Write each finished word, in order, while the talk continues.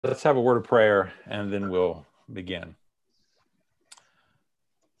Let's have a word of prayer and then we'll begin.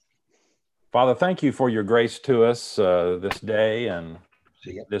 Father, thank you for your grace to us this day and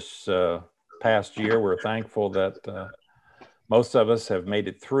this past year. We're thankful that most of us have made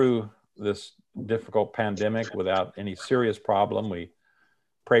it through this difficult pandemic without any serious problem. We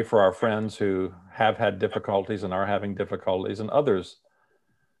pray for our friends who have had difficulties and are having difficulties, and others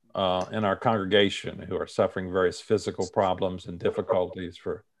in our congregation who are suffering various physical problems and difficulties.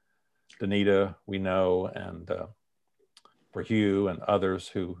 For Danita, we know, and for Hugh and others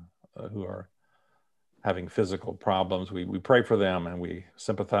who are having physical problems. We pray for them and we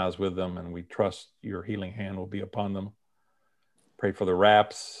sympathize with them, and we trust your healing hand will be upon them. Pray for the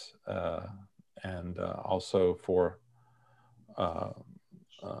Rapps and also for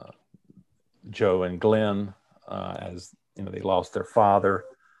Joe and Glenn as they lost their father.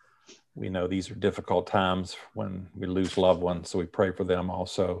 We know these are difficult times when we lose loved ones, so we pray for them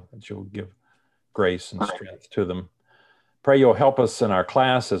also, that you'll give grace and strength to them. Pray you'll help us in our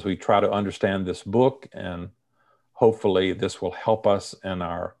class as we try to understand this book, and hopefully this will help us in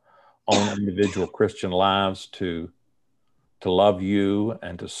our own individual Christian lives to love you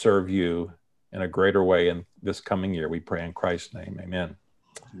and to serve you in a greater way in this coming year. We pray in Christ's name, amen.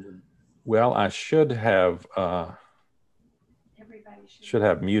 Well, I should have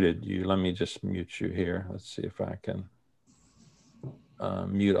muted you. Let me just mute you here. Let's see if I can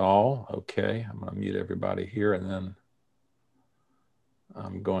mute all. Okay, I'm going to mute everybody here, and then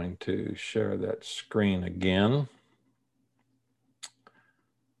I'm going to share that screen again.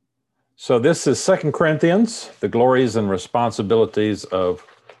 So this is 2 Corinthians, the glories and responsibilities of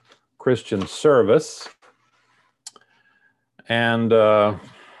Christian service. And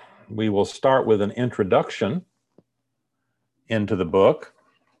we will start with an introduction into the book.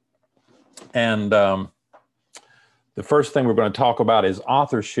 And the first thing we're going to talk about is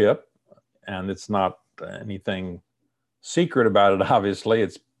authorship. And it's not anything secret about it, obviously.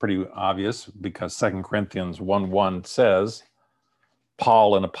 It's pretty obvious because 2 Corinthians 1:1 says,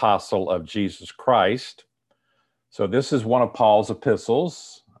 Paul, an apostle of Jesus Christ. So this is one of Paul's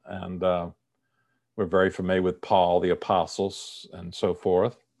epistles, and we're very familiar with Paul, the apostles, and so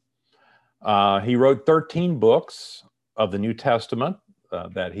forth. He wrote 13 books of the New Testament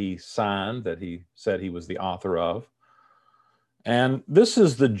that he signed, that he said he was the author of. And this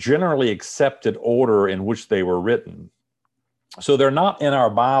is the generally accepted order in which they were written. So they're not in our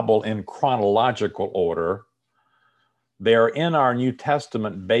Bible in chronological order. They're in our New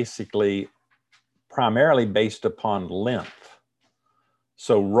Testament basically primarily based upon length.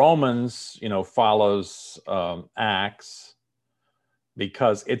 So Romans, follows Acts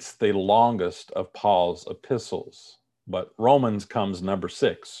because it's the longest of Paul's epistles. But Romans comes number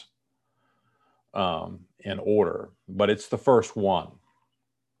 6 in order, but it's the first one.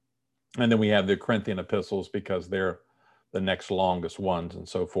 And then we have the Corinthian epistles because they're the next longest ones and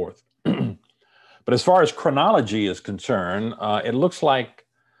so forth. But as far as chronology is concerned, it looks like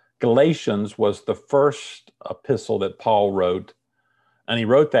Galatians was the first epistle that Paul wrote, and he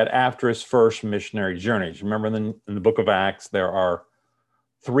wrote that after his first missionary journeys. Remember in the book of Acts, there are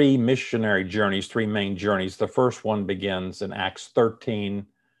 3 missionary journeys, 3 main journeys. The first one begins in Acts 13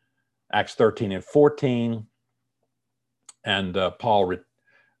 and 14, and Paul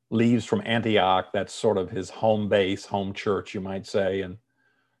leaves from Antioch. That's sort of his home base, home church, you might say, and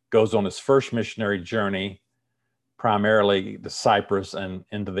goes on his first missionary journey, primarily to Cyprus and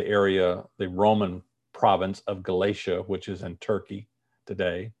into the area, the Roman province of Galatia, which is in Turkey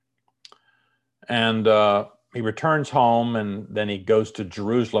today. And he returns home, and then he goes to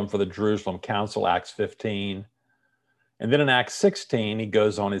Jerusalem for the Jerusalem Council, Acts 15. And then in Acts 16, he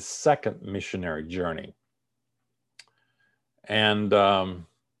goes on his second missionary journey. And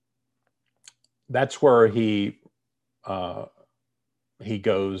that's where he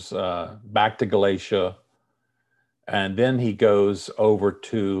goes back to Galatia, and then he goes over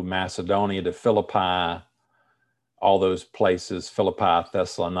to Macedonia, to Philippi, all those places, Philippi,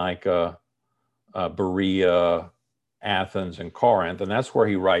 Thessalonica, Berea, Athens, and Corinth. And that's where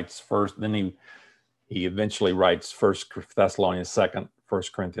he writes first. Then he eventually writes 1 Thessalonians, 2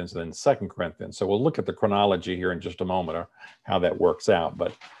 Corinthians, and then 2 Corinthians. So we'll look at the chronology here in just a moment, or how that works out.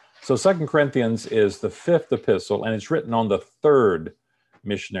 But so 2 Corinthians is the 5th epistle, and it's written on the 3rd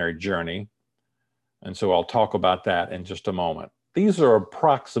missionary journey. And so I'll talk about that in just a moment. These are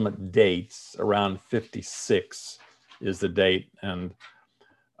approximate dates. Around 56 is the date, and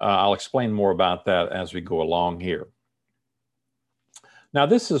I'll explain more about that as we go along here. Now,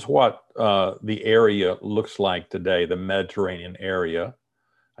 this is what the area looks like today, the Mediterranean area.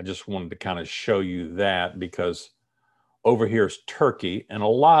 I just wanted to kind of show you that because Over here is Turkey, and a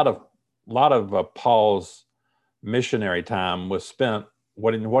lot of Paul's missionary time was spent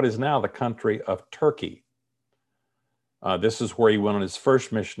in what is now the country of Turkey. This is where he went on his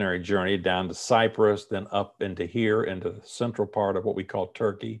first missionary journey down to Cyprus, then up into here, into the central part of what we call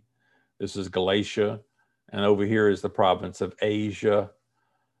Turkey. This is Galatia, and over here is the province of Asia.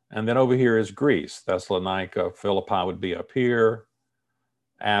 And then over here is Greece. Thessalonica, Philippi would be up here.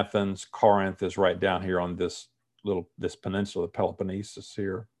 Athens, Corinth is right down here on this peninsula, Peloponnesus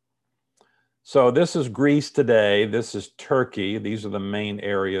here. So this is Greece today. This is Turkey. These are the main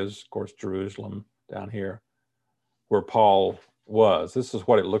areas. Of course, Jerusalem down here, where Paul was. This is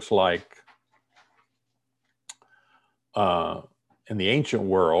what it looks like in the ancient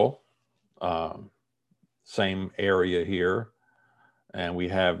world. Same area here. And we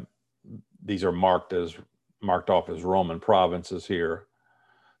have, these are marked off as Roman provinces here.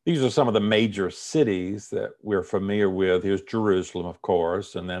 These are some of the major cities that we're familiar with. Here's Jerusalem, of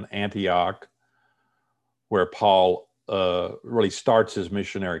course, and then Antioch, where Paul really starts his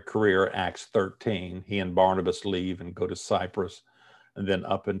missionary career, Acts 13. He and Barnabas leave and go to Cyprus and then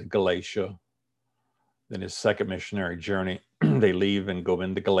up into Galatia. Then his second missionary journey, they leave and go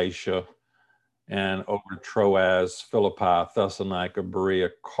into Galatia and over to Troas, Philippi, Thessalonica, Berea,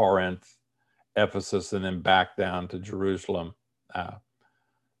 Corinth, Ephesus, and then back down to Jerusalem,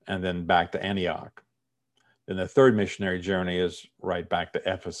 and then back to Antioch. Then the third missionary journey is right back to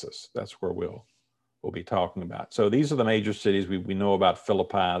Ephesus. That's where we'll be talking about. So these are the major cities. We know about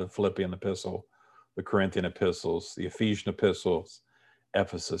Philippi, the Philippian epistle, the Corinthian epistles, the Ephesian epistles,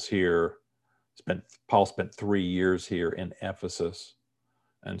 Ephesus here. Paul spent 3 years here in Ephesus,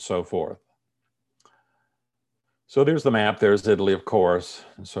 and so forth. So there's the map. There's Italy, of course,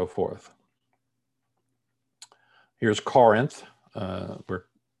 and so forth. Here's Corinth. We're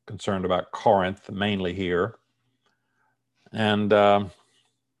concerned about Corinth mainly here. And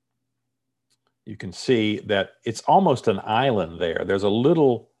you can see that it's almost an island there. There's a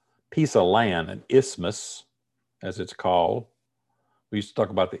little piece of land, an isthmus, as it's called. We used to talk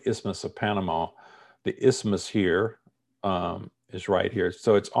about the Isthmus of Panama. The isthmus here is right here.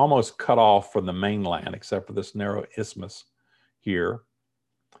 So it's almost cut off from the mainland, except for this narrow isthmus here.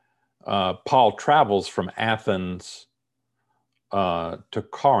 Paul travels from Athens to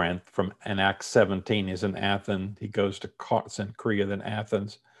Corinth in Acts 17. He's in Athens. He goes to Cenchrea, then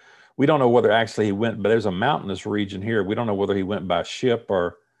Athens. We don't know whether actually he went, but there's a mountainous region here. We don't know whether he went by ship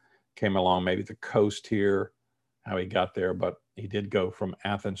or came along maybe the coast here, how he got there, but he did go from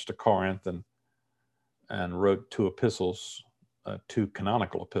Athens to Corinth and wrote 2 epistles, 2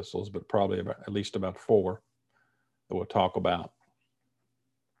 canonical epistles, but probably at least about 4 that we'll talk about.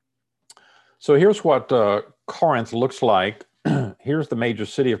 So here's what Corinth looks like. Here's the major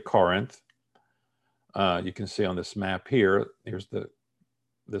city of Corinth. You can see on this map here, here's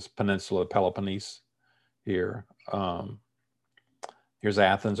this peninsula, Peloponnese here. Here's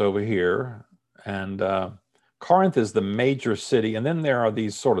Athens over here. And Corinth is the major city. And then there are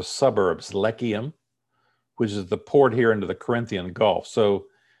these sort of suburbs, Lechium, which is the port here into the Corinthian Gulf. So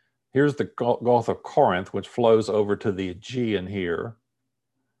here's the Gulf of Corinth, which flows over to the Aegean here.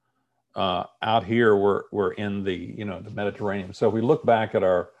 Out here, we're in the Mediterranean. So if we look back at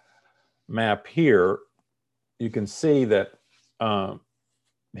our map here, you can see that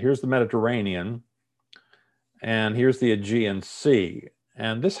here's the Mediterranean, and here's the Aegean Sea.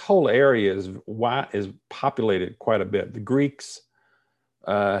 And this whole area is populated quite a bit. The Greeks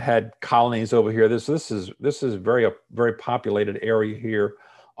had colonies over here. This is very populated area here.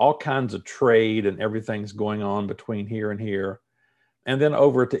 All kinds of trade and everything's going on between here and here. And then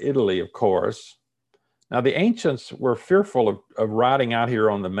over to Italy, of course. Now, the ancients were fearful of riding out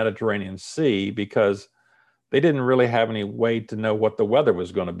here on the Mediterranean Sea because they didn't really have any way to know what the weather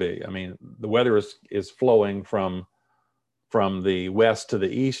was going to be. I mean, the weather is flowing from the west to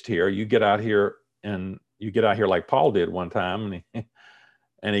the east here. You get out here like Paul did one time,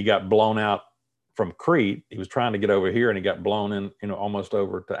 and he got blown out from Crete. He was trying to get over here, and he got blown in, almost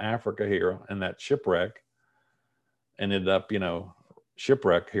over to Africa here in that shipwreck. Ended up,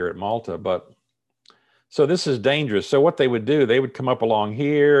 shipwreck here at Malta. But so this is dangerous. So what they would do, they would come up along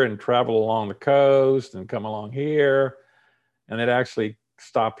here and travel along the coast and come along here, and they'd actually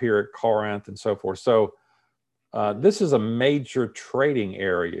stop here at Corinth and so forth. So this is a major trading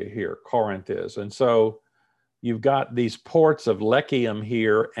area here, Corinth is. And so you've got these ports of Lechium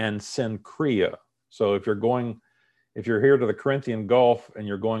here and Cenchrea. So if you're here to the Corinthian Gulf and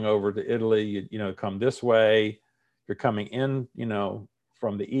you're going over to Italy, you come this way. You're coming in,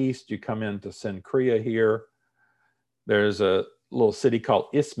 from the east, you come into Cenchrea here. There's a little city called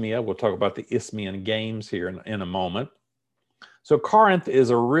Isthmia. We'll talk about the Isthmian Games here in a moment. So Corinth is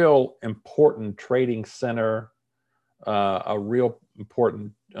a real important trading center, a real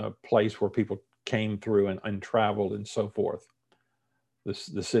important place where people came through and traveled and so forth,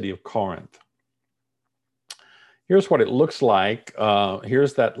 the city of Corinth. Here's what it looks like.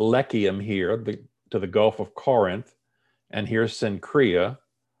 Here's that Lechium here to the Gulf of Corinth, and here's Cenchrea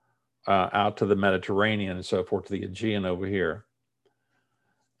out to the Mediterranean and so forth, to the Aegean over here.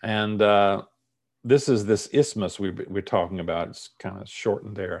 And this is this isthmus we're talking about. It's kind of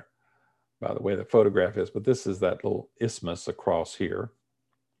shortened there by the way the photograph is, but this is that little isthmus across here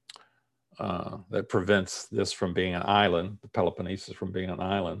that prevents this from being an island, the Peloponnesus from being an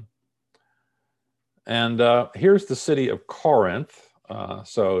island. And here's the city of Corinth.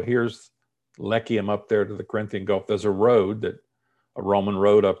 So here's Lechium up there to the Corinthian Gulf. There's a road, a Roman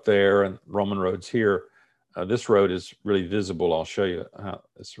road up there, and Roman roads here. This road is really visible. I'll show you how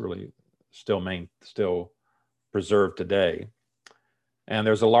it's really still preserved today. And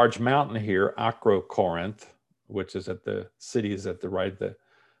there's a large mountain here, Acrocorinth, which is at the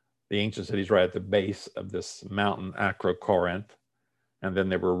ancient city's right at the base of this mountain, Acrocorinth. And then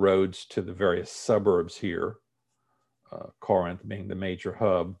there were roads to the various suburbs here, Corinth being the major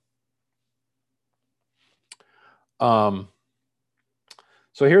hub. So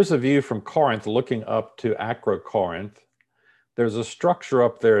here's a view from Corinth looking up to Acrocorinth. There's a structure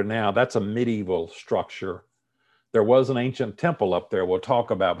up there now. That's a medieval structure. There was an ancient temple up there we'll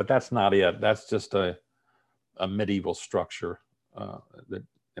talk about, but that's not it. That's just a medieval structure.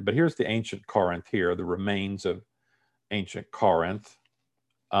 But here's the ancient Corinth here, the remains of ancient Corinth.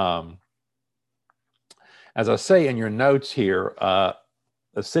 As I say in your notes here,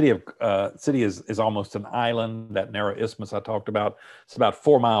 the city is almost an island. That narrow isthmus I talked about, it's about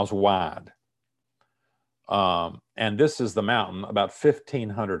 4 miles wide. And this is the mountain, about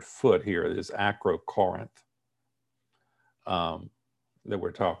 1,500 foot here is Acrocorinth that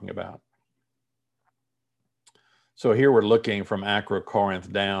we're talking about. So here we're looking from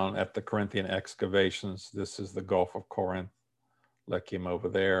Acrocorinth down at the Corinthian excavations. This is the Gulf of Corinth, Lechium over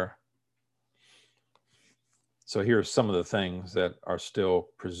there. So here's some of the things that are still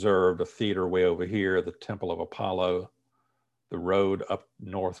preserved. A theater way over here, the Temple of Apollo, the road up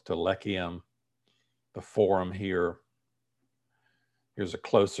north to Lechium, the Forum here. Here's a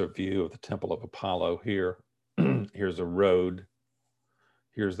closer view of the Temple of Apollo here. Here's a road.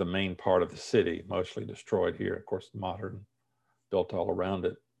 Here's the main part of the city, mostly destroyed here. Of course, modern, built all around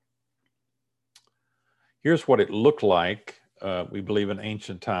it. Here's what it looked like. We believe in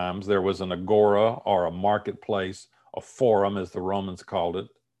ancient times. There was an agora or a marketplace, a forum as the Romans called it,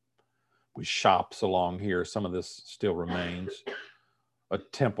 with shops along here. Some of this still remains. A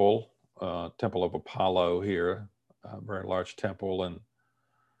temple, Temple of Apollo here, a very large temple, and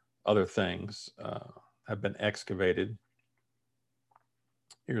other things have been excavated.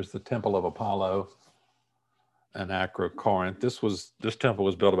 Here's the Temple of Apollo and Acrocorinth. This temple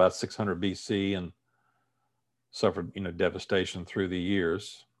was built about 600 BC and suffered, devastation through the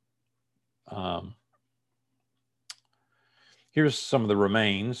years. Here's some of the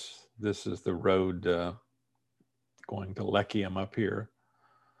remains. This is the road going to Lechium up here.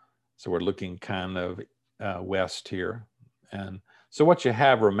 So we're looking kind of west here. And so what you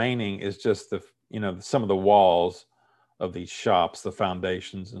have remaining is just some of the walls of these shops, the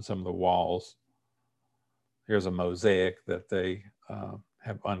foundations and some of the walls. Here's a mosaic that they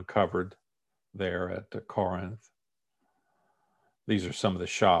have uncovered there at Corinth. These are some of the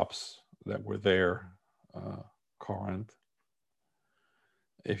shops that were there, Corinth.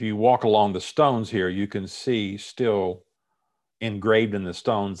 If you walk along the stones here, you can see still engraved in the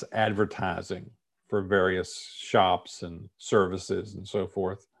stones advertising for various shops and services and so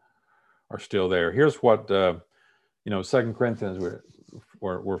forth are still there. Here's what 2 Corinthians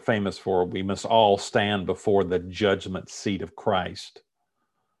we're famous for. We must all stand before the judgment seat of Christ.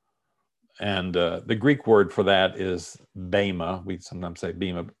 And the Greek word for that is bema. We sometimes say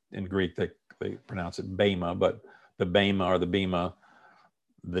bema. In Greek, they pronounce it bema, but the bema or the bema,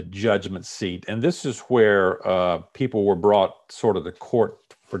 the judgment seat. And this is where people were brought sort of to court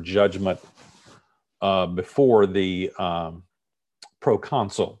for judgment before the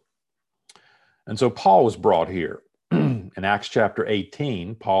proconsul. And so Paul was brought here. In Acts chapter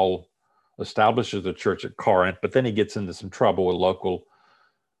 18, Paul establishes the church at Corinth, but then he gets into some trouble with local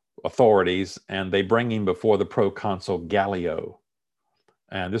authorities, and they bring him before the proconsul Gallio.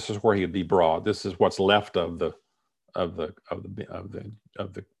 And this is where he would be brought. This is what's left of the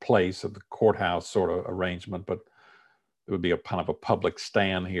place, of the courthouse sort of arrangement, but it would be a kind of a public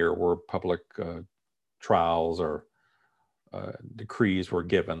stand here where public trials or decrees were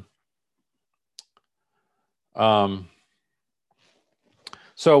given.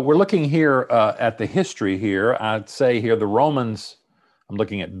 So we're looking here at the history here. I'd say here the Romans, I'm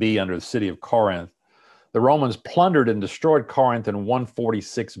looking at B under the city of Corinth. The Romans plundered and destroyed Corinth in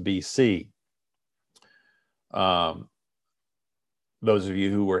 146 BC. Those of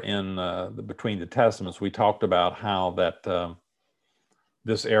you who were in Between the Testaments, we talked about how that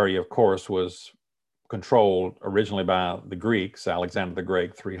this area, of course, was controlled originally by the Greeks, Alexander the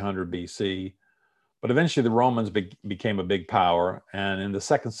Great, 300 BC. But eventually the Romans became a big power. And in the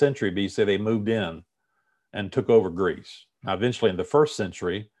 2nd century BC, they moved in and took over Greece. Now, eventually in the 1st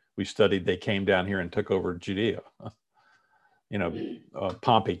century, we studied, they came down here and took over Judea. You know,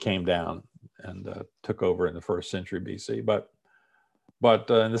 Pompey came down and took over in the 1st century BC. But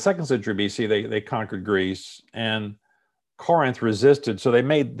in the 2nd century BC, they conquered Greece, and Corinth resisted. So they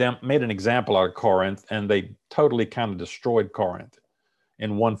made an example out of Corinth, and they totally kind of destroyed Corinth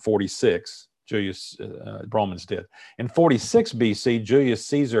in 146. Romans did. In 46 BC, Julius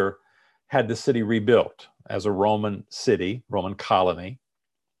Caesar had the city rebuilt as a Roman city, Roman colony.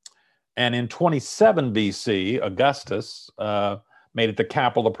 And in 27 BC, Augustus made it the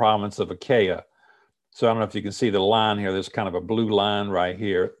capital of the province of Achaia. So I don't know if you can see the line here. There's kind of a blue line right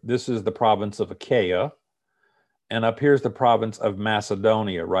here. This is the province of Achaia. And up here's the province of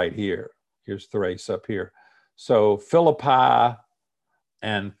Macedonia right here. Here's Thrace up here. So Philippi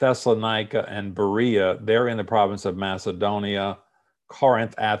and Thessalonica and Berea, they're in the province of Macedonia.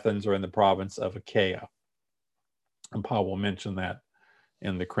 Corinth, Athens are in the province of Achaia. And Paul will mention that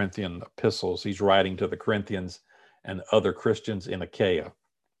in the Corinthian epistles. He's writing to the Corinthians and other Christians in Achaia.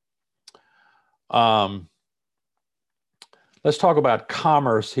 Let's talk about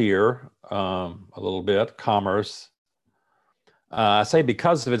commerce here a little bit. Commerce. I say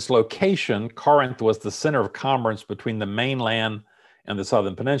because of its location, Corinth was the center of commerce between the mainland and the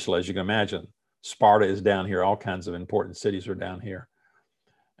southern peninsula, as you can imagine. Sparta is down here. All kinds of important cities are down here.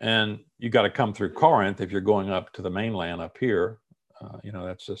 And you got to come through Corinth if you're going up to the mainland up here. You know,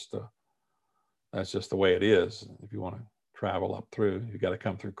 that's just the way it is. If you want to travel up through, you got to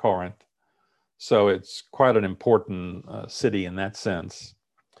come through Corinth. So it's quite an important city in that sense.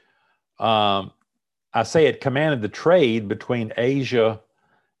 I say it commanded the trade between Asia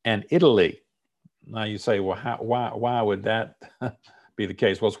and Italy. Now you say, well, why would that be the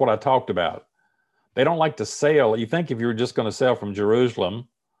case? Well, it's what I talked about. They don't like to sail. You think if you were just going to sail from Jerusalem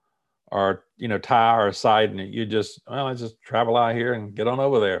or, you know, Tyre or Sidon, you just, well, I just travel out here and get on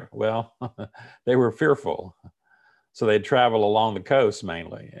over there. Well, they were fearful. So they'd travel along the coast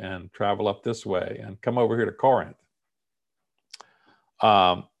mainly and travel up this way and come over here to Corinth.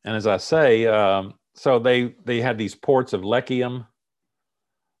 And as I say, so they had these ports of Lechium,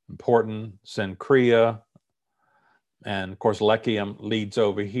 important, Cenchrea, and of course Lechium leads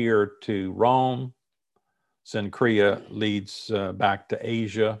over here to Rome. Cenchrea leads back to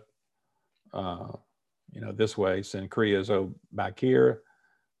Asia, you know, this way. Cenchrea is back here.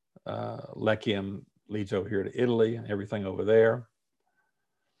 Lechium leads over here to Italy and everything over there.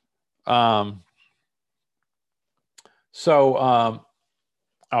 I'll show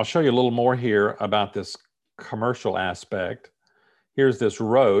you a little more here about this commercial aspect. Here's this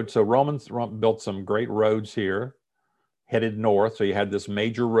road. So Romans built some great roads here, headed north. So you had this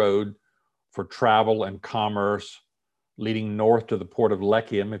major road for travel and commerce leading north to the port of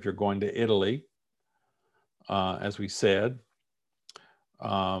Lechium if you're going to Italy, as we said.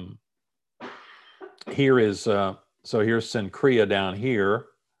 Here is, so here's Cenchrea down here,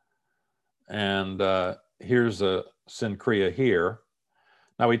 and here's Cenchrea here.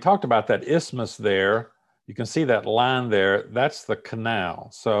 Now we talked about that isthmus there. You can see that line there, that's the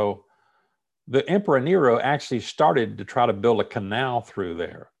canal. So the Emperor Nero actually started to try to build a canal through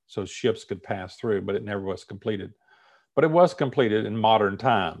there so ships could pass through, but it never was completed. But it was completed in modern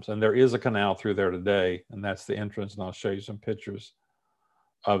times, and there is a canal through there today, and that's the entrance, and I'll show you some pictures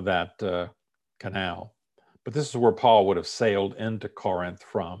of that canal. But this is where Paul would have sailed into Corinth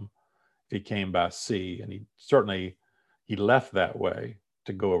from if he came by sea, and he left that way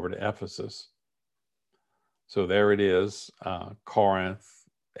to go over to Ephesus. So there it is, Corinth,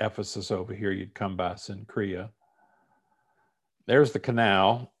 Ephesus over here, you'd come by Cenchrea. There's the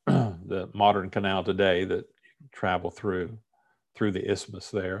canal, the modern canal today that you travel through the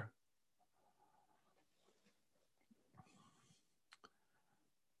isthmus there.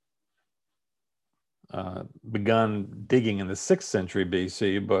 Begun digging in the 6th century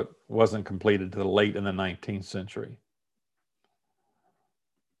BC, but wasn't completed till late in the 19th century.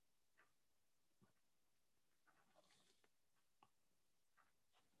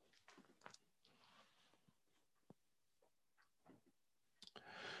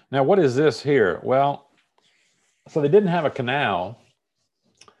 Now, what is this here? Well, so they didn't have a canal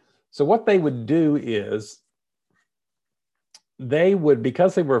So what they would do is they would,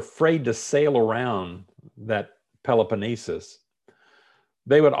 because they were afraid to sail around that Peloponnesus,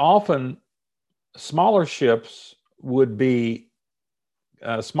 they would often, smaller ships would be,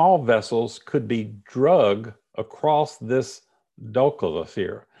 small vessels could be drug across this Dolculus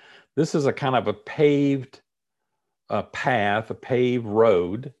here. This is a kind of a paved path, a paved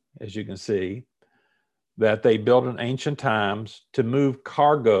road, as you can see, that they built in ancient times to move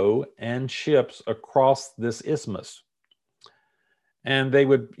cargo and ships across this isthmus. And they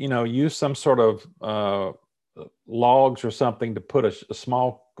would, use some sort of logs or something to put a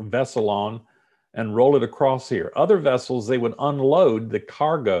small vessel on and roll it across here. Other vessels, they would unload the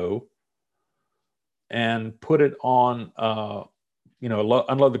cargo and put it on,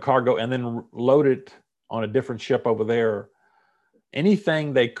 unload the cargo and then load it on a different ship over there.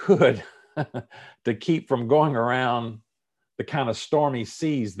 Anything they could to keep from going around the kind of stormy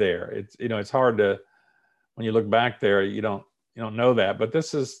seas there. It's hard to, when you look back there, you don't know that, but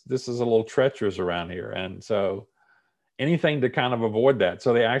this is a little treacherous around here. And so anything to kind of avoid that.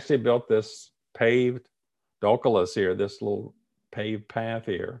 So they actually built this paved Dolculus here, this little paved path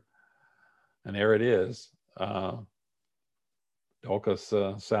here. And there it is, Dolculus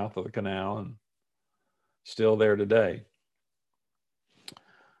south of the canal, and still there today.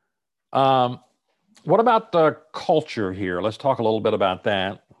 What about culture here? Let's talk a little bit about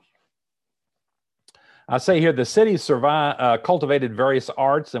that. I say here, the city cultivated various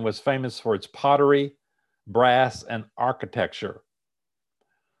arts and was famous for its pottery, brass, and architecture.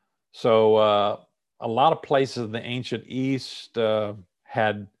 So a lot of places in the ancient East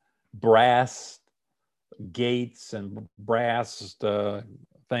had brass gates and brass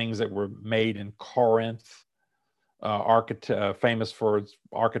things that were made in Corinth, famous for its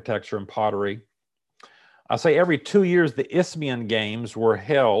architecture and pottery. I say every 2 years, the Isthmian Games were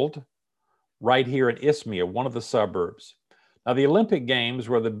held right here in Isthmia, one of the suburbs. Now, the Olympic Games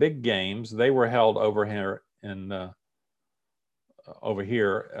were the big games. They were held over here in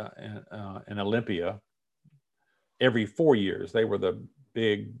Olympia every 4 years. They were the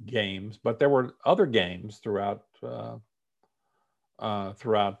big games, but there were other games throughout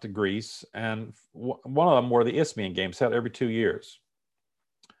Greece, and one of them were the Isthmian Games, held every 2 years.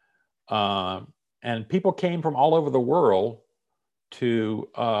 And people came from all over the world to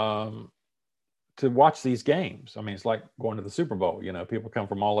watch these games. I mean, it's like going to the Super Bowl. People come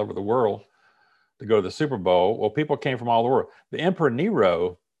from all over the world to go to the Super Bowl. Well, people came from all over the world. The Emperor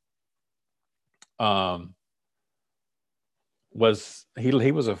Nero was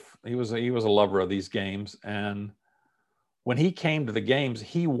a lover of these games, and when he came to the games,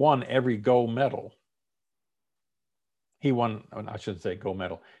 he won every gold medal. I shouldn't say gold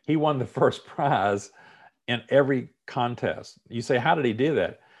medal. He won the first prize in every contest. You say, how did he do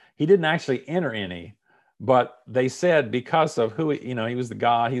that? He didn't actually enter any, but they said because of who, he was the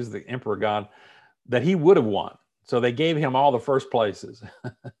god, he was the emperor god, that he would have won. So they gave him all the first places.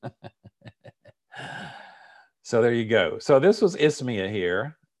 So there you go. So this was Isthmia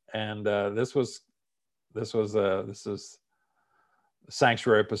here, and this is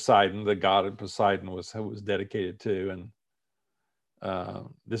Sanctuary of Poseidon. The god of Poseidon was who it was dedicated to, and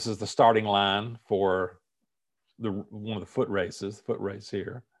this is the starting line for one of the foot race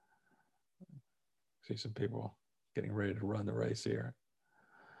here. See some people getting ready to run the race here.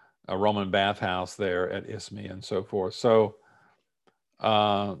 A Roman bathhouse there at Isthmia and so forth. So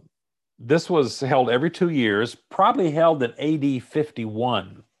this was held every 2 years, probably held in AD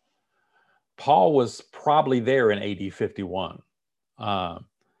 51. Paul was probably there in AD 51.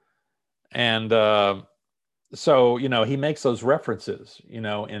 So, he makes those references,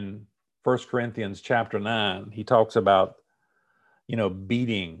 in 1 Corinthians chapter 9, he talks about,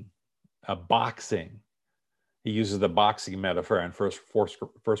 beating, boxing. He uses the boxing metaphor in 1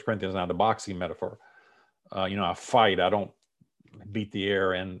 Corinthians 9, the boxing metaphor. I fight, I don't beat the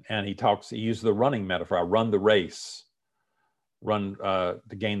air. And he uses the running metaphor. I run the race, run to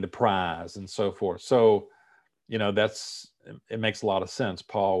gain the prize and so forth. So, it makes a lot of sense.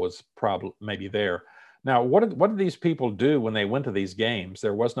 Paul was probably maybe there. Now, what did these people do when they went to these games?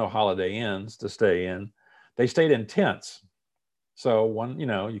 There was no Holiday Inns to stay in. They stayed in tents. So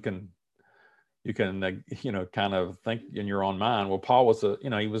you can kind of think in your own mind, well, Paul was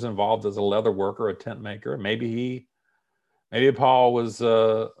he was involved as a leather worker, a tent maker. Maybe Paul was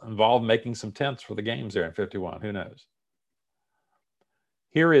involved making some tents for the games there in 51. Who knows?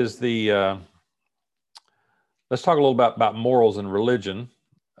 Here is let's talk a little about morals and religion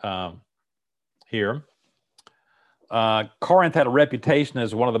here. Corinth had a reputation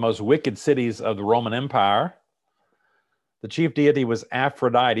as one of the most wicked cities of the Roman Empire. The chief deity was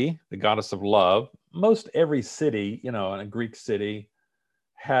Aphrodite, the goddess of love. Most every city, in a Greek city,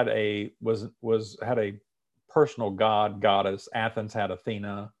 had a personal goddess. Athens had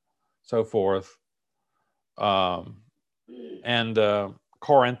Athena, so forth, and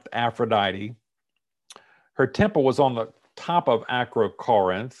Corinth, Aphrodite. Her temple was on the top of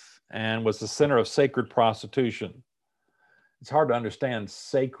Acrocorinth and was the center of sacred prostitution. It's hard to understand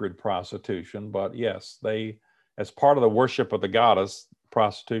sacred prostitution, but yes, as part of the worship of the goddess,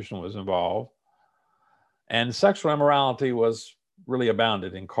 prostitution was involved. And sexual immorality was really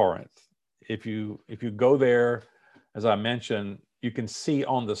abounded in Corinth. If you go there, as I mentioned, you can see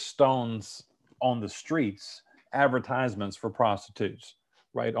on the stones on the streets advertisements for prostitutes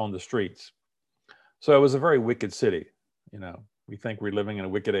right on the streets. So it was a very wicked city. We think we're living in a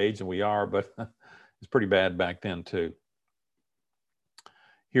wicked age, and we are, but it's pretty bad back then too.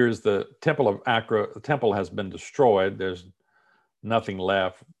 Here's the temple of Acro. The temple has been destroyed. There's nothing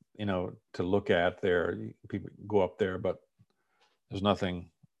left, to look at there. People go up there, but there's nothing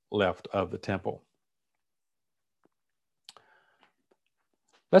left of the temple.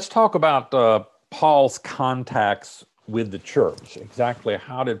 Let's talk about Paul's contacts with the church. Exactly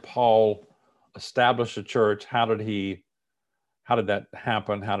how did Paul establish a church? How did that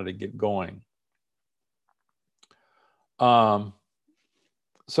happen? How did it get going?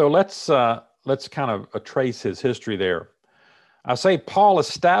 So let's kind of trace his history there. I say Paul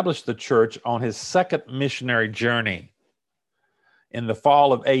established the church on his second missionary journey in the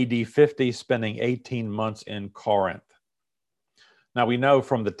fall of AD 50, spending 18 months in Corinth. Now we know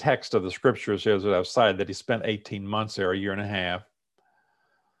from the text of the scriptures here that I've cited that he spent 18 months there, a year and a half.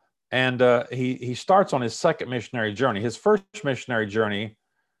 And he starts on his second missionary journey. His first missionary journey,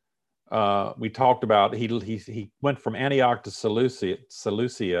 we talked about, he went from Antioch to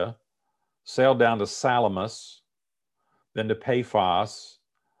Seleucia, sailed down to Salamis, then to Paphos,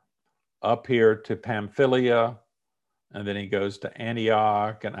 up here to Pamphylia, and then he goes to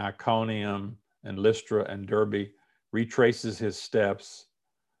Antioch and Iconium and Lystra and Derbe, retraces his steps,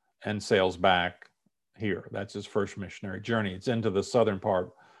 and sails back here. That's his first missionary journey. It's into the southern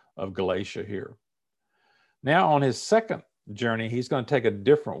part of Galatia here. Now on his second journey, he's going to take a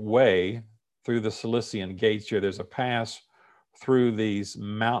different way through the Cilician gates here. There's a pass through these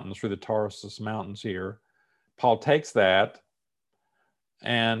mountains, through the Tarsus mountains here. Paul takes that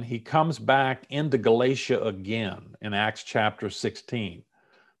and he comes back into Galatia again in Acts chapter 16.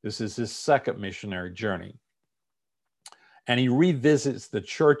 This is his second missionary journey. And he revisits the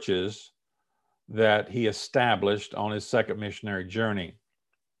churches that he established on his second missionary journey.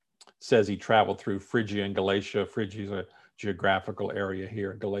 It says he traveled through Phrygia and Galatia. Phrygia is a geographical area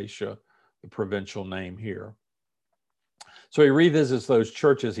here, Galatia, the provincial name here. So he revisits those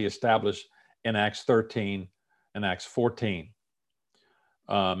churches he established in Acts 13 and Acts 14.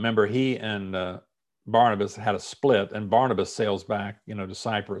 Remember, he and Barnabas had a split, and Barnabas sails back, to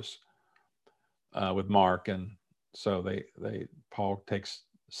Cyprus with Mark, and so Paul takes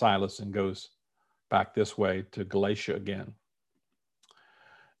Silas and goes back this way to Galatia again.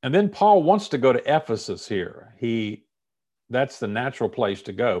 And then Paul wants to go to Ephesus here. That's the natural place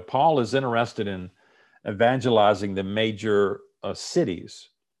to go. Paul is interested in evangelizing the major cities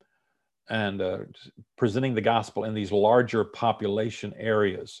and presenting the gospel in these larger population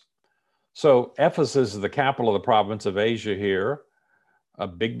areas. So Ephesus is the capital of the province of Asia here, a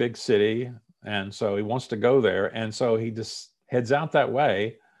big, big city. And so he wants to go there. And so he just heads out that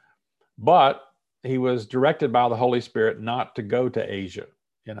way. But he was directed by the Holy Spirit not to go to Asia,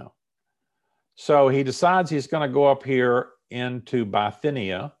 So he decides he's going to go up here into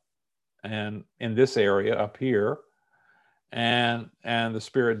Bithynia and in this area up here. And the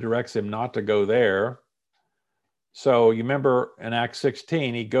Spirit directs him not to go there. So you remember in Acts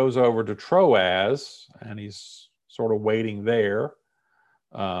 16, he goes over to Troas and he's sort of waiting there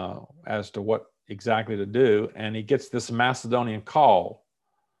as to what exactly to do. And he gets this Macedonian call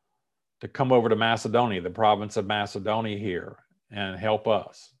to come over to Macedonia, the province of Macedonia here, and help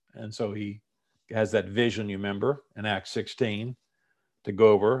us. And so he has that vision, you remember, in Acts 16 to go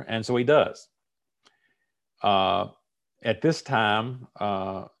over. And so he does. At this time,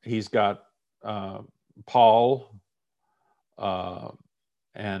 he's got Paul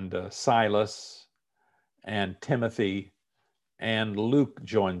and Silas and Timothy, and Luke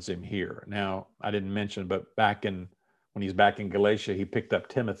joins him here. Now, I didn't mention, but when he's back in Galatia, he picked up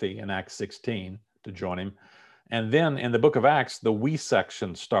Timothy in Acts 16 to join him. And then in the book of Acts, the we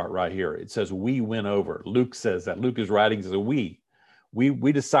sections start right here. It says, we went over. Luke says that. Luke is writing as a we.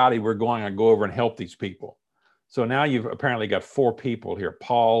 We decided we're going to go over and help these people. So now you've apparently got 4 people here: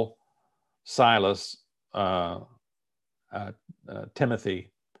 Paul, Silas,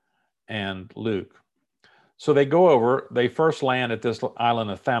 Timothy and Luke. So they go over, they first land at this island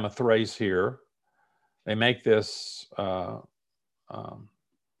of Samothrace here. They make this fairly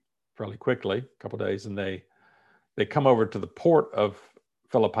quickly, a couple of days, and they come over to the port of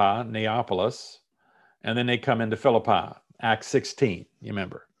Philippi, Neapolis, and then they come into Philippi, Acts 16, you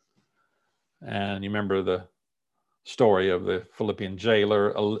remember. And you remember the story of the Philippian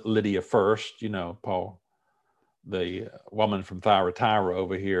jailer, Lydia first, you know, Paul, the woman from Thyatira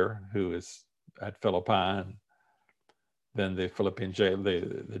over here who is at Philippi, and then the Philippian jailer,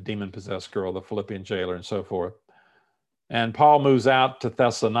 the demon-possessed girl, the Philippian jailer, and so forth. And Paul moves out to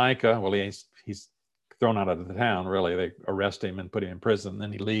Thessalonica. Well, he's thrown out of the town, really. They arrest him and put him in prison.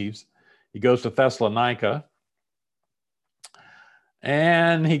 Then he leaves. He goes to Thessalonica.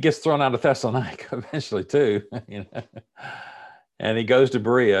 And he gets thrown out of Thessalonica eventually, too. You know? And he goes to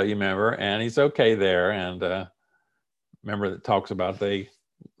Berea, you remember, and he's okay there. And remember, it talks about they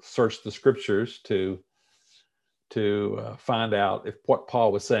searched the scriptures to find out if what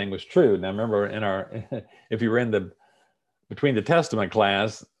Paul was saying was true. Now, remember, if you were in the Between the Testament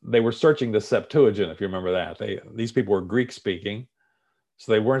class, they were searching the Septuagint, if you remember that. These people were Greek speaking,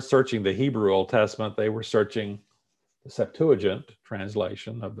 so they weren't searching the Hebrew Old Testament. They were searching the Septuagint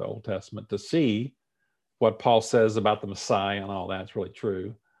translation of the Old Testament to see what Paul says about the Messiah and all that's really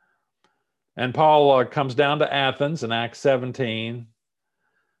true. And Paul comes down to Athens in Acts 17,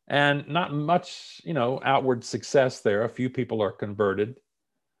 and not much, you know, outward success there. A few people are converted.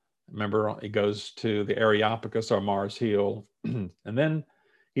 Remember, he goes to the Areopagus or Mars Hill, and then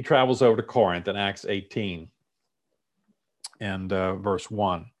he travels over to Corinth in Acts 18 and verse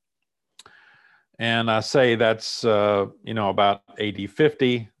 1. And I say that's, you know, about AD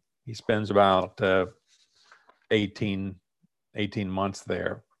 50. He spends about 18 months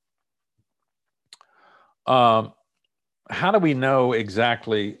there. How do we know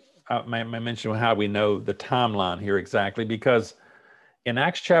exactly? I mentioned how we know the timeline here exactly, because in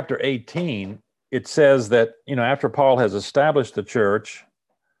Acts chapter 18, it says that, you know, after Paul has established the church,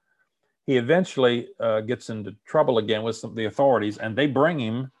 he eventually gets into trouble again with the authorities, and they bring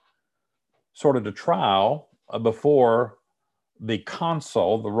him sort of to trial before the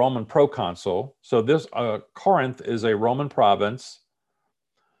consul, the Roman proconsul. So this Corinth is a Roman province,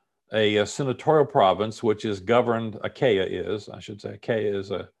 a senatorial province, which is governed, Achaia is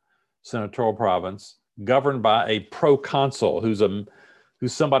a senatorial province governed by a proconsul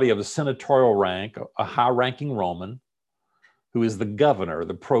who's somebody of a senatorial rank, a high-ranking Roman, who is the governor,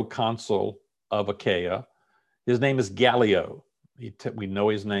 the proconsul of Achaia. His name is Gallio. We know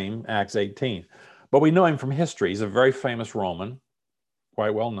his name, Acts 18. But we know him from history. He's a very famous Roman,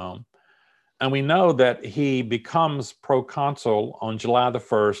 quite well known. And we know that he becomes proconsul on July the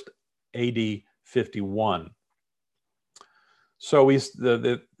 1st, AD 51. So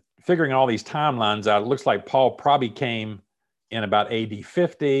figuring all these timelines out, it looks like Paul probably came in about AD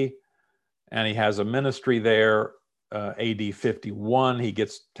 50, and he has a ministry there, AD 51. He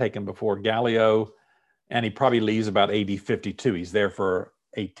gets taken before Gallio, and he probably leaves about AD 52. He's there for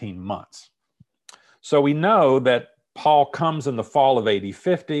 18 months. So we know that Paul comes in the fall of AD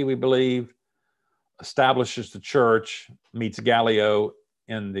 50, we believe, establishes the church, meets Gallio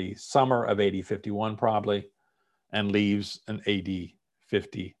in the summer of AD 51 probably, and leaves in AD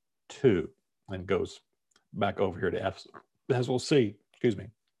 52 and goes back over here to Ephesus, as we'll see. Excuse me.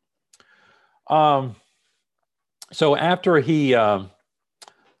 So after he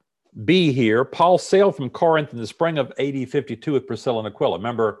be here, Paul sailed from Corinth in the spring of AD 52 with Priscilla and Aquila.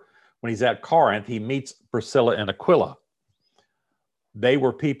 Remember, when he's at Corinth, he meets Priscilla and Aquila. They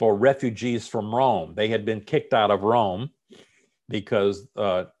were people, refugees from Rome. They had been kicked out of Rome because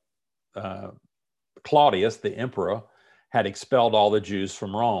Claudius, the emperor, had expelled all the Jews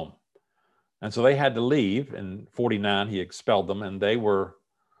from Rome. And so they had to leave. In 49, he expelled them, and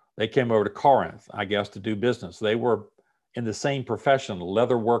they came over to Corinth, I guess, to do business. They were in the same profession,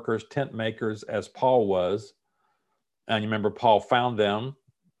 leather workers, tent makers, as Paul was. And you remember Paul found them.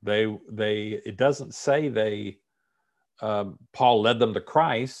 It doesn't say Paul led them to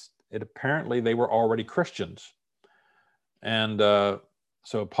Christ. Apparently they were already Christians. And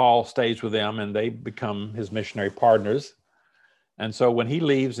so Paul stays with them, and they become his missionary partners. And so when he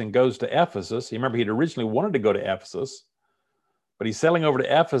leaves and goes to Ephesus, you remember he'd originally wanted to go to Ephesus, but he's sailing over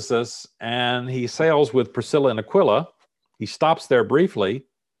to Ephesus, and he sails with Priscilla and Aquila. He stops there briefly,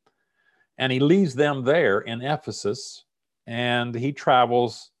 and he leaves them there in Ephesus, and he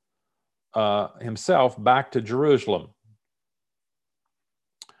travels himself back to Jerusalem,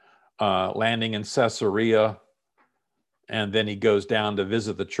 landing in Caesarea, and then he goes down to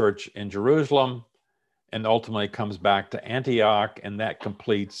visit the church in Jerusalem, and ultimately comes back to Antioch, and that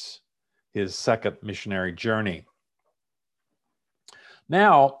completes his second missionary journey.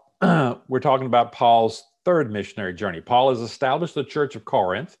 Now, we're talking about Paul's third missionary journey. Paul has established the church of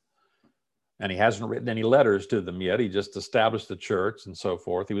Corinth, and he hasn't written any letters to them yet. He just established the church and so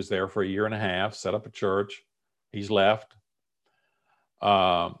forth. He was there for 1.5 years, set up a church. He's left.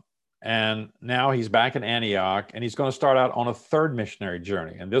 And now he's back in Antioch, and he's going to start out on a third missionary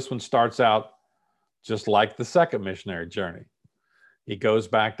journey. And this one starts out just like the second missionary journey. He goes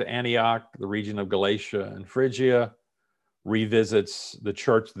back to Antioch, the region of Galatia and Phrygia, revisits the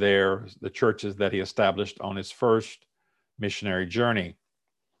church there, the churches that he established on his first missionary journey.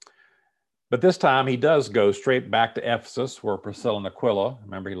 But this time he does go straight back to Ephesus, where Priscilla and Aquila,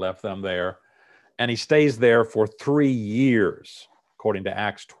 remember he left them there, and he stays there for 3 years, according to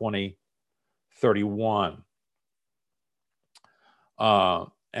Acts 20:31,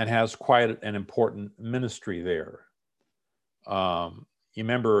 and has quite an important ministry there. You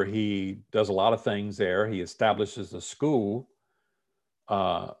remember he does a lot of things there. He establishes a school,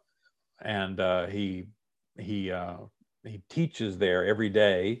 and he teaches there every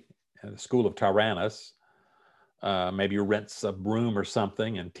day at the school of Tyrannus. Maybe rents a room or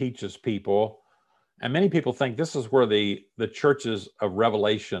something and teaches people. And many people think this is where the churches of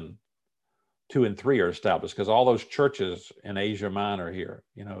Revelation 2 and 3 are established, because all those churches in Asia Minor here,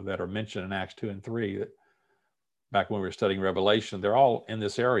 that are mentioned in Acts 2 and 3, that back when we were studying Revelation, they're all in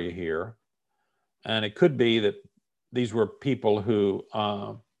this area here. And it could be that these were people who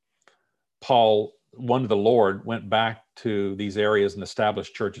Paul, one of the Lord, went back to these areas and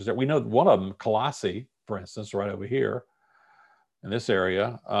established churches there. We know one of them, Colossae, for instance, right over here in this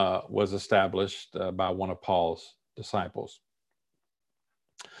area, was established by one of Paul's disciples.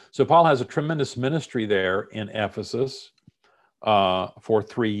 So Paul has a tremendous ministry there in Ephesus for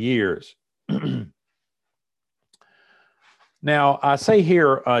 3 years. Now, I say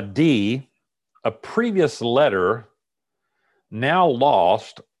here, D, a previous letter, now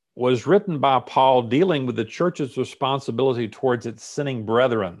lost, was written by Paul dealing with the church's responsibility towards its sinning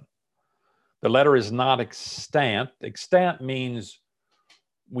brethren. The letter is not extant. Extant means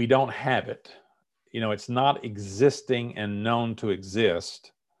we don't have it. It's not existing and known to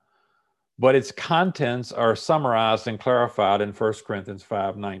exist, but its contents are summarized and clarified in 1 Corinthians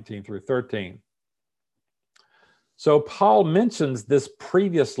 5:19 through 13. So Paul mentions this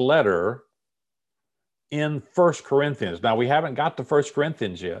previous letter in 1 Corinthians. Now, we haven't got to 1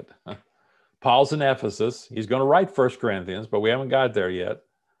 Corinthians yet. Paul's in Ephesus. He's going to write 1 Corinthians, but we haven't got there yet.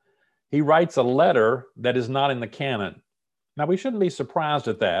 He writes a letter that is not in the canon. Now, we shouldn't be surprised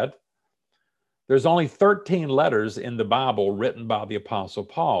at that. There's only 13 letters in the Bible written by the Apostle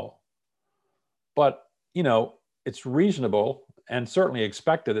Paul. But, it's reasonable and certainly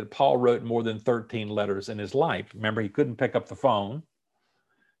expected that Paul wrote more than 13 letters in his life. Remember, he couldn't pick up the phone.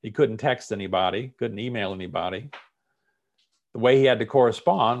 He couldn't text anybody, couldn't email anybody. The way he had to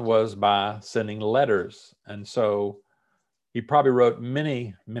correspond was by sending letters. And so he probably wrote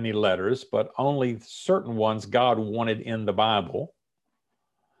many, many letters, but only certain ones God wanted in the Bible,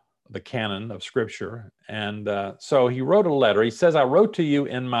 the canon of Scripture. And so he wrote a letter. He says, I wrote to you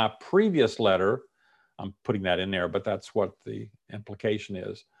in my previous letter, I'm putting that in there, but that's what the implication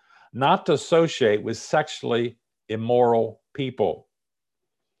is, not to associate with sexually immoral people.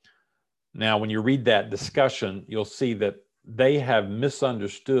 Now, when you read that discussion, you'll see that they have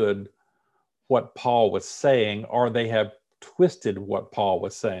misunderstood what Paul was saying, or they have twisted what Paul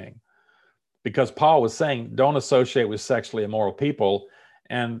was saying. Because Paul was saying, don't associate with sexually immoral people.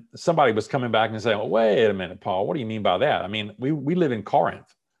 And somebody was coming back and saying, well, wait a minute, Paul, what do you mean by that? I mean, we live in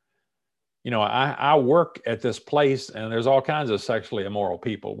Corinth. I work at this place, and there's all kinds of sexually immoral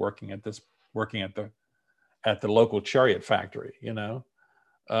people working at the local chariot factory. There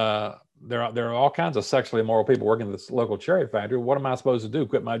are all kinds of sexually immoral people working at this local chariot factory. What am I supposed to do?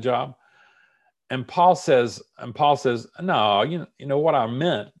 Quit my job? And Paul says, no, you know what I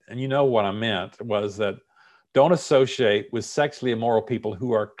meant, and what I meant was that don't associate with sexually immoral people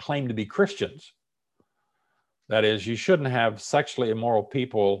who are claimed to be Christians. That is, you shouldn't have sexually immoral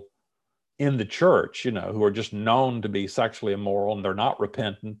people in the church, who are just known to be sexually immoral, and they're not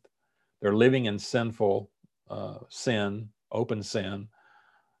repentant. They're living in sinful sin, open sin.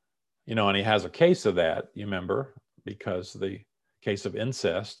 And he has a case of that, you remember, because the case of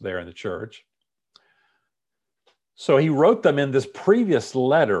incest there in the church. So he wrote them in this previous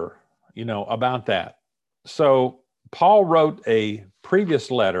letter, about that. So Paul wrote a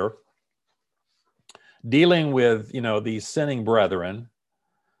previous letter dealing with, these sinning brethren.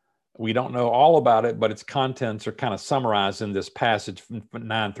 We don't know all about it, but its contents are kind of summarized in this passage from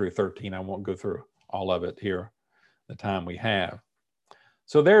 9 through 13. I won't go through all of it here, the time we have.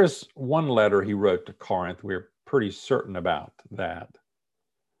 So there's one letter he wrote to Corinth. We're pretty certain about that.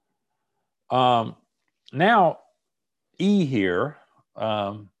 Now, E here,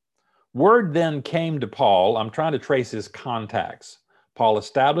 word then came to Paul. I'm trying to trace his contacts. Paul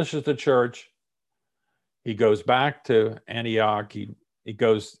establishes the church. He goes back to Antioch. He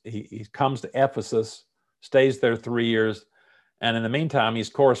comes to Ephesus, stays there 3 years. And in the meantime, he's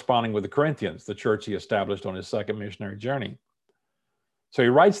corresponding with the Corinthians, the church he established on his second missionary journey. So he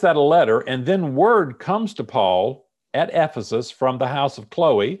writes that a letter, and then word comes to Paul at Ephesus from the house of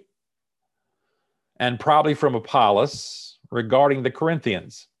Chloe and probably from Apollos regarding the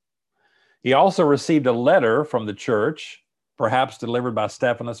Corinthians. He also received a letter from the church, perhaps delivered by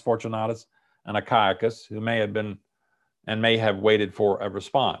Stephanas, Fortunatus, and Achaicus, who may have waited for a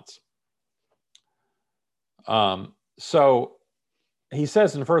response. So he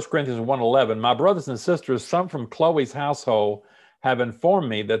says in 1 Corinthians 1:11, my brothers and sisters, some from Chloe's household have informed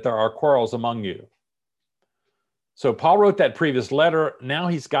me that there are quarrels among you. So Paul wrote that previous letter. Now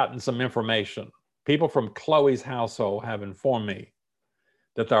he's gotten some information. People from Chloe's household have informed me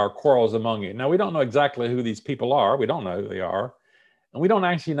that there are quarrels among you. Now, we don't know exactly who these people are. We don't know who they are. And we don't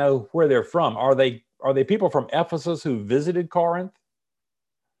actually know where they're from. Are they people from Ephesus who visited Corinth?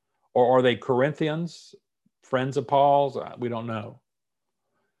 Or are they Corinthians, friends of Paul's? We don't know.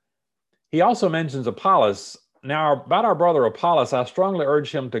 He also mentions Apollos. Now, about our brother Apollos, I strongly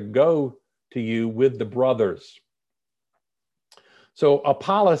urge him to go to you with the brothers. So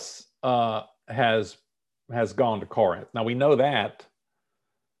Apollos has gone to Corinth. Now, we know that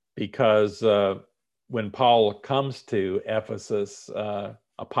because when Paul comes to Ephesus,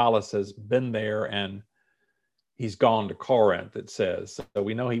 Apollos has been there and he's gone to Corinth, it says. So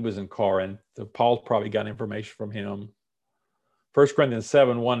we know he was in Corinth. So Paul's probably got information from him. 1 Corinthians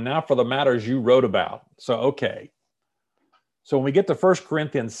 7:1, now for the matters you wrote about. So, okay. So when we get to 1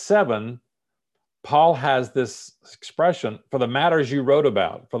 Corinthians 7, Paul has this expression, for the matters you wrote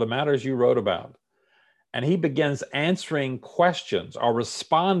about, for the matters you wrote about. And he begins answering questions or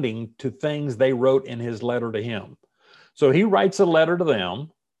responding to things they wrote in his letter to him. So he writes a letter to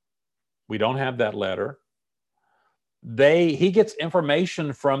them. We don't have that letter. He gets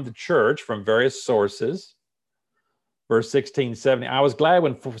information from the church, from various sources. Verse 16, 17, I was glad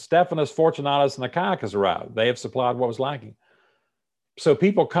when Stephanas, Fortunatus, and Achaicus arrived. They have supplied what was lacking. So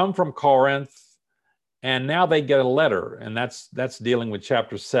people come from Corinth, and now they get a letter, and that's dealing with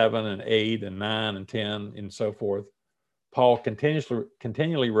chapter 7 and 8 and 9 and 10 and so forth. Paul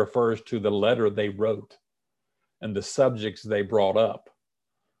continually refers to the letter they wrote and the subjects they brought up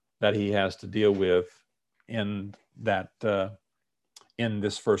that he has to deal with in this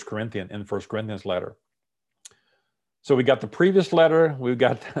 1 Corinthians letter. So we got the previous letter, we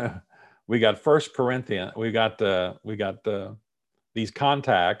got 1 Corinthians, we got these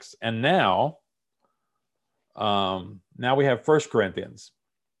contacts, and now we have 1 Corinthians.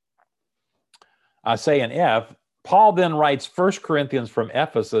 I say in F, Paul then writes 1 Corinthians from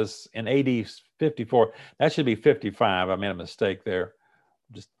Ephesus in AD 54. That should be 55. I made a mistake there,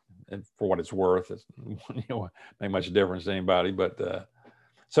 just for what it's worth. It's make much difference to anybody. But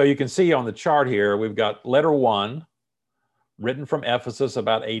so you can see on the chart here, we've got letter 1, written from Ephesus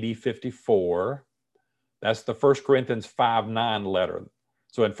about AD 54. That's the 1 Corinthians 5:9 letter.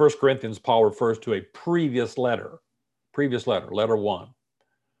 So in 1 Corinthians, Paul refers to a previous letter, letter 1.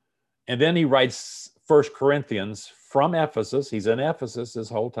 And then he writes 1 Corinthians from Ephesus. He's in Ephesus this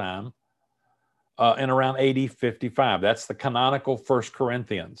whole time, in around AD 55. That's the canonical 1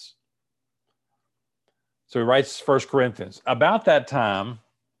 Corinthians. So he writes 1 Corinthians. About that time,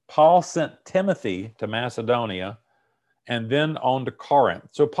 Paul sent Timothy to Macedonia and then on to Corinth.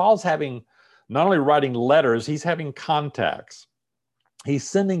 So Paul's not only writing letters, he's having contacts. He's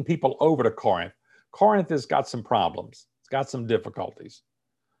sending people over to Corinth. Corinth has got some problems. It's got some difficulties.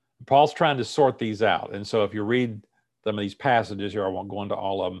 Paul's trying to sort these out. And so if you read some of these passages here, I won't go into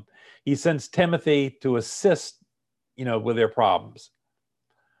all of them. He sends Timothy to assist, with their problems.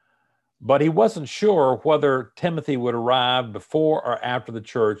 But he wasn't sure whether Timothy would arrive before or after the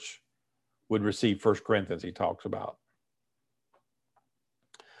church would receive 1 Corinthians he talks about.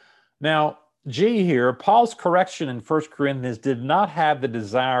 Now, G here, Paul's correction in 1 Corinthians did not have the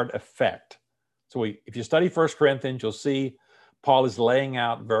desired effect. So if you study 1 Corinthians, you'll see Paul is laying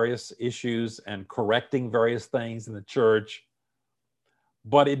out various issues and correcting various things in the church,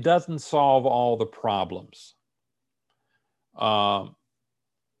 but it doesn't solve all the problems. And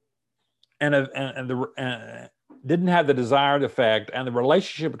didn't have the desired effect, and the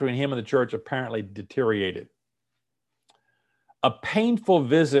relationship between him and the church apparently deteriorated. A painful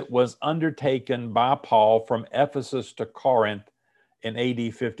visit was undertaken by Paul from Ephesus to Corinth in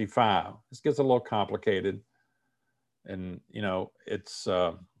AD 55. This gets a little complicated. And, you know, it's,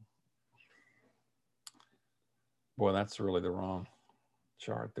 boy, that's really the wrong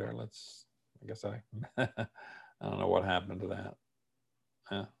chart there. I guess I don't know what happened to that.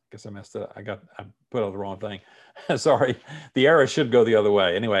 I guess I messed it up. I put out the wrong thing. Sorry, the arrow should go the other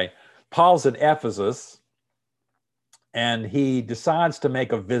way. Anyway, Paul's in Ephesus, and he decides to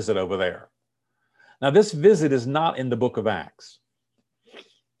make a visit over there. Now, this visit is not in the book of Acts.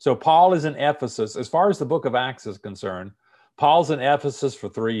 So Paul is in Ephesus. As far as the book of Acts is concerned, Paul's in Ephesus for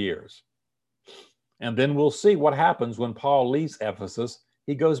 3 years. And then we'll see what happens when Paul leaves Ephesus.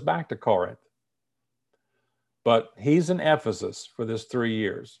 He goes back to Corinth. But he's in Ephesus for this 3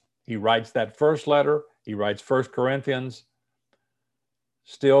 years. He writes that first letter. He writes 1 Corinthians.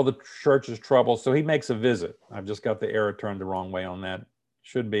 Still, the church is troubled. So he makes a visit. I've just got the arrow turned the wrong way on that.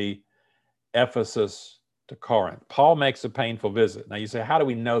 Should be Ephesus to Corinth. Paul makes a painful visit. Now you say, how do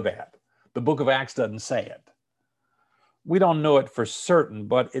we know that? The book of Acts doesn't say it. We don't know it for certain,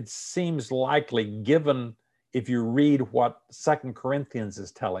 but it seems likely given if you read what 2 Corinthians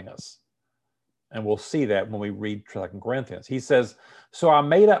is telling us. And we'll see that when we read 2 Corinthians. He says, so I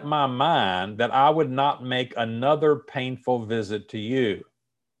made up my mind that I would not make another painful visit to you.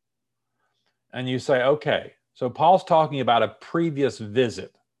 And you say, okay, so Paul's talking about a previous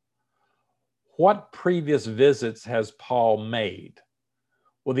visit. What previous visits has Paul made?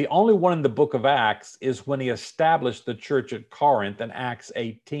 Well, the only one in the book of Acts is when he established the church at Corinth in Acts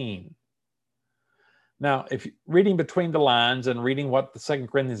 18. Now, if reading between the lines and reading what the 2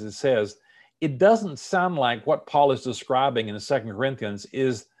 Corinthians says, it doesn't sound like what Paul is describing in the 2 Corinthians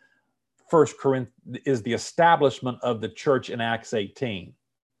is the establishment of the church in Acts 18.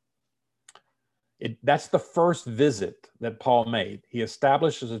 That's the first visit that Paul made. He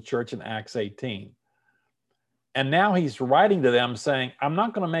establishes a church in Acts 18. And now he's writing to them saying, I'm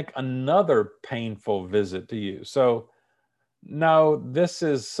not going to make another painful visit to you. So no, this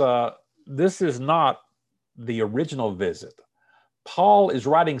is not the original visit. Paul is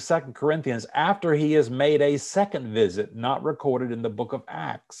writing 2 Corinthians after he has made a second visit, not recorded in the book of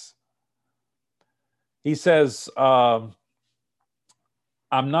Acts. He says, I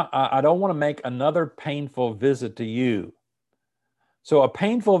don't want to make another painful visit to you. So a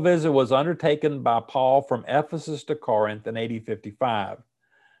painful visit was undertaken by Paul from Ephesus to Corinth in AD 55.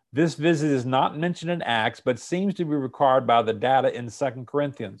 This visit is not mentioned in Acts, but seems to be required by the data in 2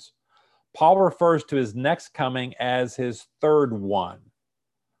 Corinthians. Paul refers to his next coming as his third one.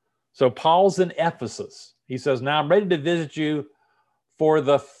 So Paul's in Ephesus. He says, now I'm ready to visit you for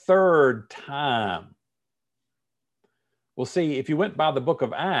the third time. Well, see, if you went by the book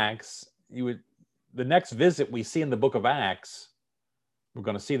of Acts, the next visit we see in the book of Acts, we're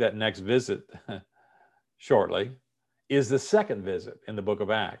going to see that next visit shortly, is the second visit in the book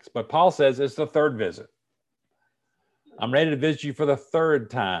of Acts. But Paul says it's the third visit. I'm ready to visit you for the third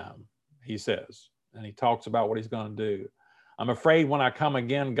time, he says. And he talks about what he's going to do. I'm afraid when I come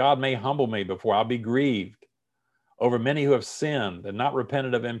again, God may humble me before I'll be grieved over many who have sinned and not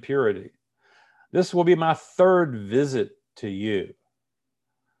repented of impurity. This will be my third visit to you.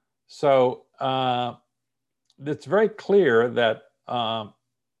 So it's very clear that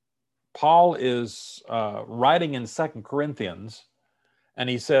Paul is writing in 2 Corinthians, and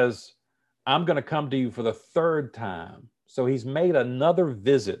he says, I'm going to come to you for the third time. So he's made another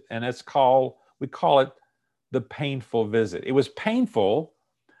visit, and we call it the painful visit. It was painful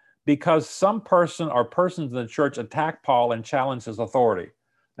because some person or persons in the church attacked Paul and challenged his authority.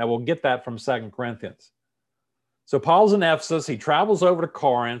 Now we'll get that from 2 Corinthians. So Paul's in Ephesus. He travels over to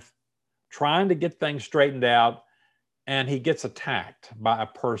Corinth, trying to get things straightened out, and he gets attacked by a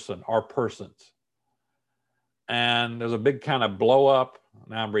person or persons. And there's a big kind of blow up.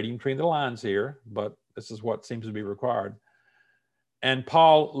 Now I'm reading between the lines here, but this is what seems to be required. And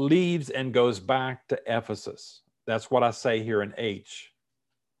Paul leaves and goes back to Ephesus. That's what I say here in H.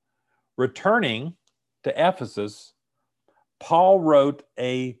 Returning to Ephesus, Paul wrote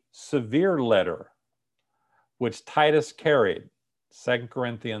a severe letter, which Titus carried, 2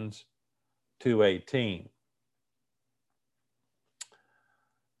 Corinthians 2:18.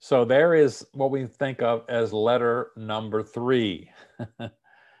 So there is what we think of as letter number 3,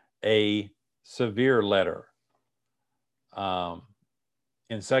 a severe letter.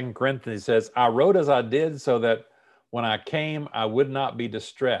 In 2 Corinthians, it says, I wrote as I did so that when I came, I would not be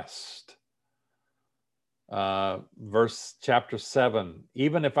distressed. Chapter 7,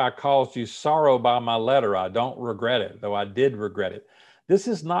 even if I caused you sorrow by my letter, I don't regret it, though I did regret it. This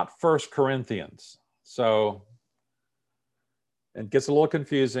is not 1 Corinthians. So And it gets a little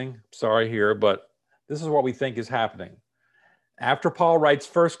confusing. Sorry here, but this is what we think is happening. After Paul writes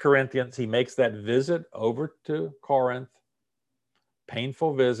 1 Corinthians, he makes that visit over to Corinth,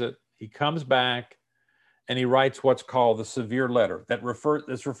 painful visit. He comes back and he writes what's called the severe letter that's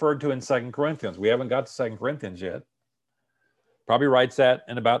referred to in 2 Corinthians. We haven't got to 2 Corinthians yet. Probably writes that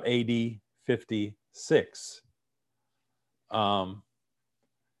in about AD 56.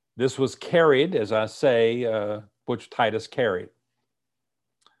 This was carried, as I say, which Titus carried.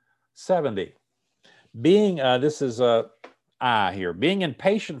 70. Being, this is I here, being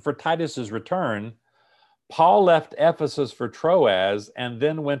impatient for Titus's return, Paul left Ephesus for Troas and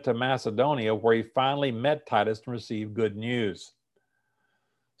then went to Macedonia, where he finally met Titus and received good news.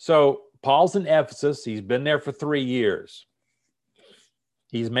 So Paul's in Ephesus. He's been there for 3 years.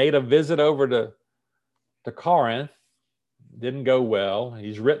 He's made a visit over to Corinth. Didn't go well.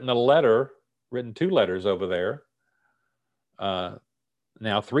 He's written written 2 letters over there.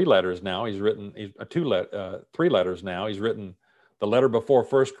 Now 3 letters now. He's written 3 letters now. He's written the letter before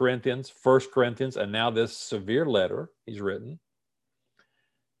 1 Corinthians, and now this severe letter he's written.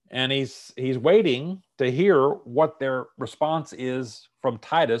 And he's waiting to hear what their response is from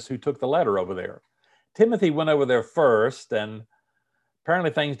Titus, who took the letter over there. Timothy went over there first, and apparently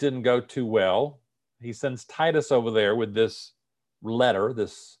things didn't go too well. He sends Titus over there with this letter,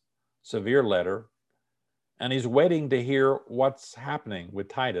 this severe letter, and he's waiting to hear what's happening with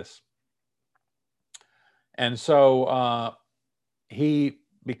Titus. And so he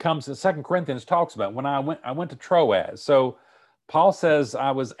becomes, in 2 Corinthians talks about, when I went to Troas. So Paul says,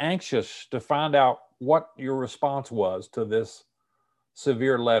 I was anxious to find out what your response was to this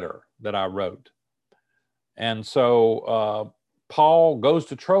severe letter that I wrote. And so Paul goes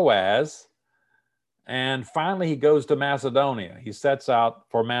to Troas, and finally he goes to Macedonia. He sets out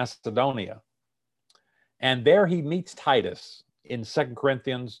for Macedonia. And there he meets Titus in 2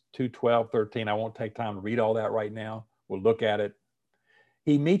 Corinthians 2, 12, 13. I won't take time to read all that right now. We'll look at it.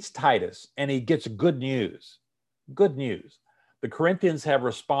 He meets Titus and he gets good news. Good news. The Corinthians have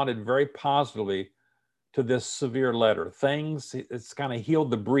responded very positively to this severe letter. It's kind of healed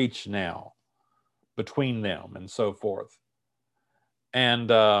the breach now between them and so forth.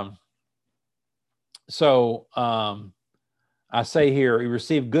 And I say here, he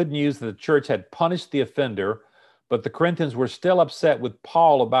received good news that the church had punished the offender, but the Corinthians were still upset with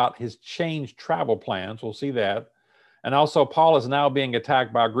Paul about his changed travel plans. We'll see that. And also, Paul is now being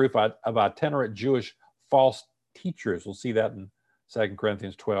attacked by a group of itinerant Jewish false teachers. We'll see that in 2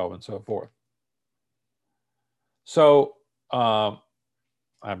 Corinthians 12 and so forth. So I've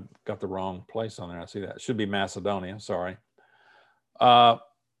got the wrong place on there. I see that. It should be Macedonia. Sorry.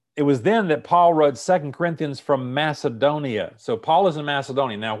 It was then that Paul wrote 2 Corinthians from Macedonia. So Paul is in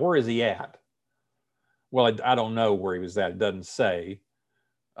Macedonia. Now, where is he at? Well, I don't know where he was at. It doesn't say.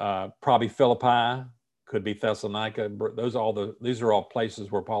 Probably Philippi, could be Thessalonica. These are all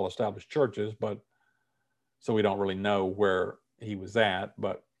places where Paul established churches, but so we don't really know where he was at,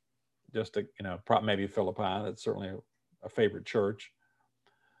 but just to, maybe Philippi. That's certainly a favorite church.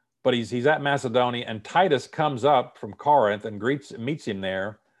 But he's at Macedonia, and Titus comes up from Corinth and meets him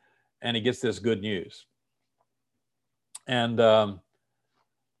there, and he gets this good news. And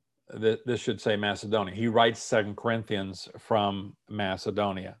this should say Macedonia. He writes 2 Corinthians from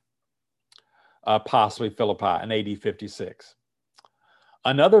Macedonia, possibly Philippi, in AD 56.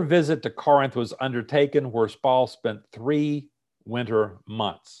 Another visit to Corinth was undertaken where Paul spent 3 winter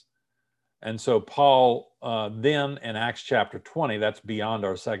months. And so Paul then in Acts chapter 20, that's beyond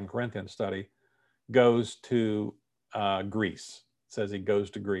our 2 Corinthians study, goes to Greece. It says he goes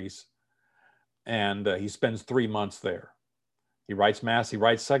to Greece, and he spends 3 months there. He writes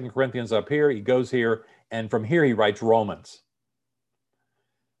 2 Corinthians up here, he goes here, and from here he writes Romans.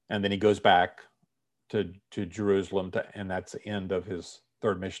 And then he goes back to Jerusalem, and that's the end of his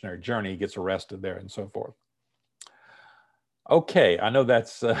 3rd missionary journey. He gets arrested there and so forth. Okay, I know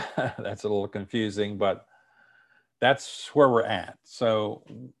that's a little confusing, but that's where we're at. So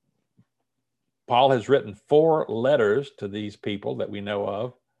Paul has written 4 letters to these people that we know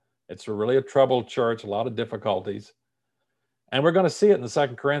of. It's really a troubled church, a lot of difficulties. And we're going to see it in the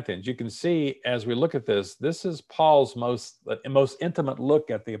 2 Corinthians. You can see as we look at this is Paul's most intimate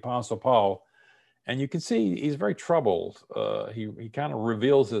look at the Apostle Paul. And you can see he's very troubled. He kind of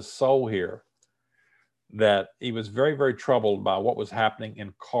reveals his soul here, that he was very, very troubled by what was happening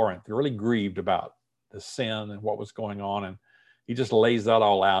in Corinth. He really grieved about the sin and what was going on. And he just lays that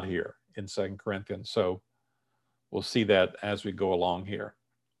all out here in 2 Corinthians. So we'll see that as we go along here.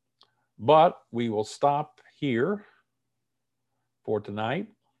 But we will stop here for tonight.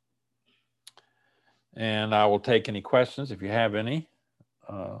 And I will take any questions if you have any.